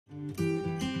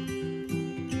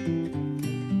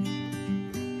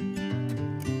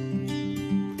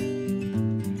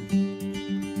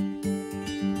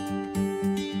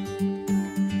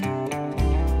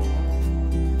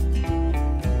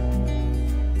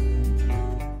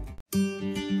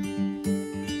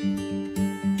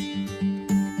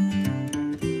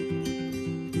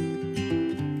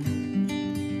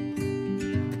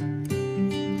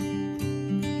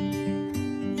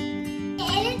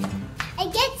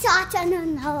shots, I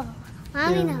don't know.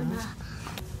 Mommy don't know.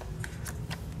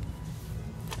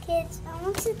 Kids, I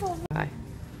want to go. Bye.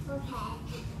 Okay.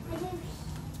 I do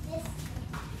this.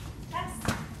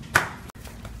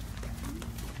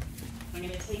 I'm going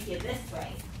to take you this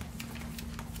way.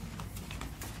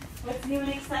 What's new and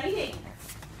exciting?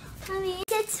 Mommy,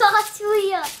 it's sauce for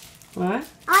you. What?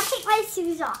 I'll take my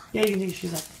shoes off. Yeah, you can take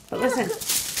your shoes off. But listen.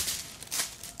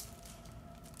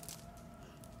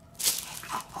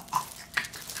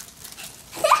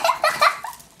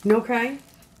 No crying?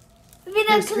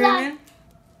 No screaming?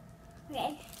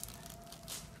 Okay.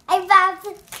 I love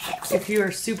it. If you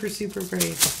are super, super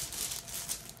brave.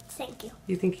 Thank you.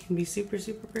 You think you can be super,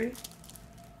 super brave?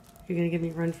 You're going to give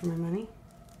me a run for my money?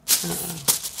 Uh-oh.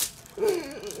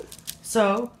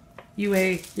 So,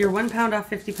 you're 1 pound off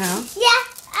 50 pounds. Yeah,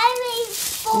 I weigh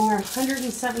 4. And you're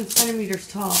 107 centimeters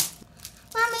tall.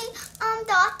 Mommy,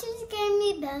 doctors gave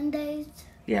me band-aids.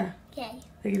 Yeah. Okay.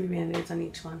 They give you band-aids on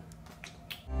each one.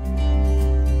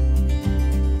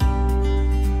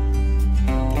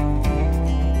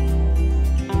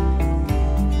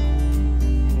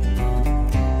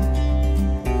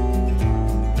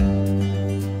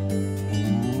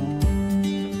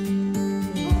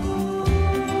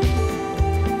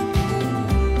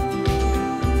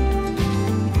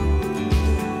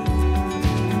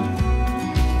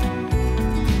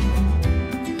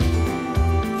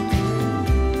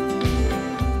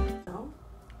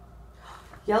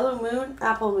 Yellow moon,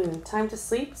 apple moon. Time to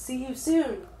sleep. See you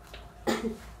soon.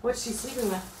 What's she sleeping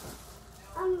with?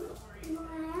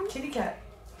 Kitty cat.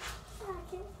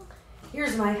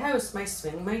 Here's my house, my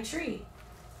swing, my tree.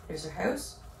 There's her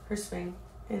house, her swing,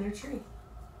 and her tree.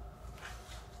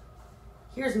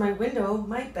 Here's my window,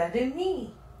 my bed, and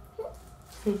me.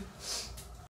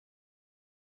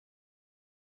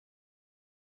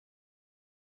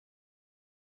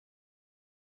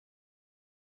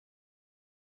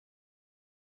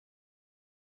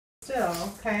 Still,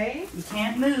 okay? You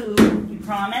can't move. You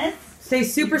promise? Stay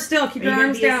super still. Keep your Are you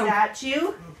arms gonna be down. a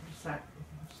statue?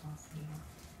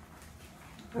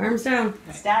 Arms down.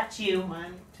 Statue. 1,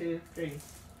 2, 3.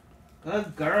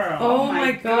 Good girl. Oh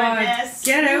my God. Goodness.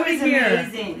 Get That out of was here.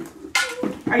 Amazing.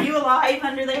 Are you alive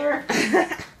under there?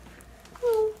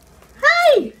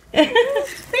 Hi.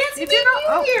 Fancy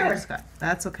being here.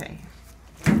 That's okay.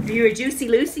 Are you a Juicy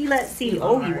Lucy? Let's see. You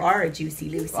Oh, are. you are a Juicy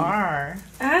Lucy. Are.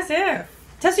 As if.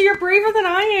 Tessa, you're braver than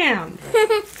I am.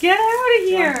 Get out of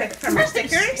here. From our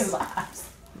stickers?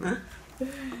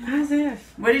 As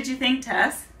if. What did you think,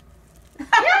 Tess?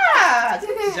 Yeah!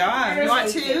 Good job. You want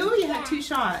 2? You had 2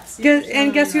 shots.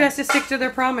 And guess who has to stick to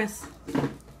their promise?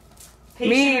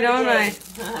 Me, don't I?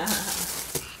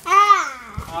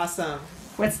 Awesome.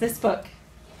 What's this book?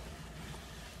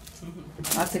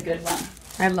 That's a good one.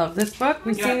 I love this book.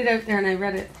 We've Yeah. seen it out there and I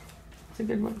read it. It's a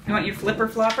good one. You want your flipper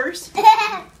floppers?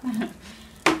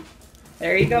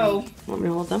 There you go. Want me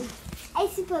to hold them? I'm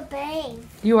super brave.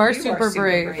 You are You super are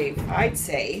brave. I'd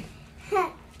say.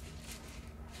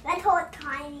 That whole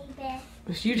tiny bit.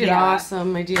 You did Yeah.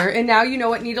 awesome, my dear. And now you know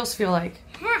what needles feel like.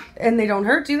 And they don't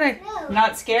hurt, do they? No.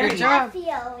 Not scary. Good job. I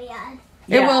feel weird.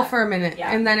 It Yeah. will for a minute.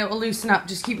 Yeah. And then it will loosen up.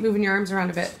 Just keep moving your arms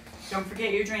around a bit. Don't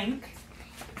forget your drink.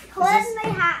 Hold my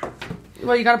hat.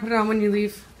 Well, you got to put it on when you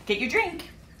leave. Get your drink.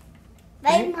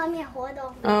 Wait, Mommy, hold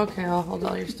on. Okay, I'll hold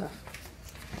all your stuff.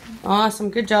 Awesome.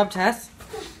 Good job, Tess.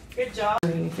 Good job.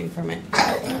 Anything from it.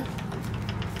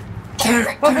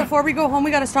 But before we go home,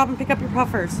 we got to stop and pick up your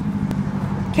puffers.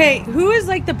 Okay, who is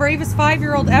like the bravest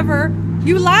 5-year-old ever?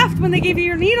 You laughed when they gave you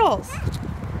your needles.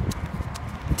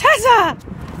 Tessa,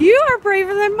 you are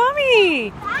braver than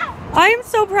Mommy. I am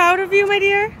so proud of you, my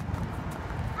dear.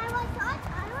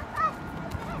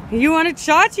 You wanted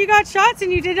shots? You got shots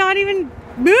and you did not even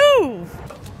move.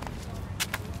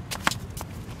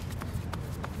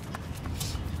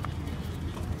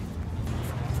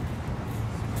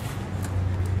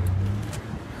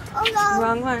 Oh no.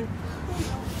 Wrong one.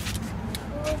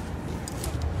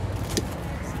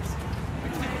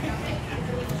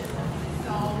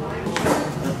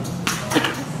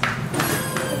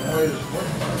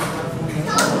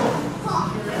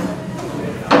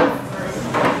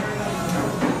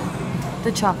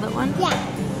 The chocolate one? Yeah.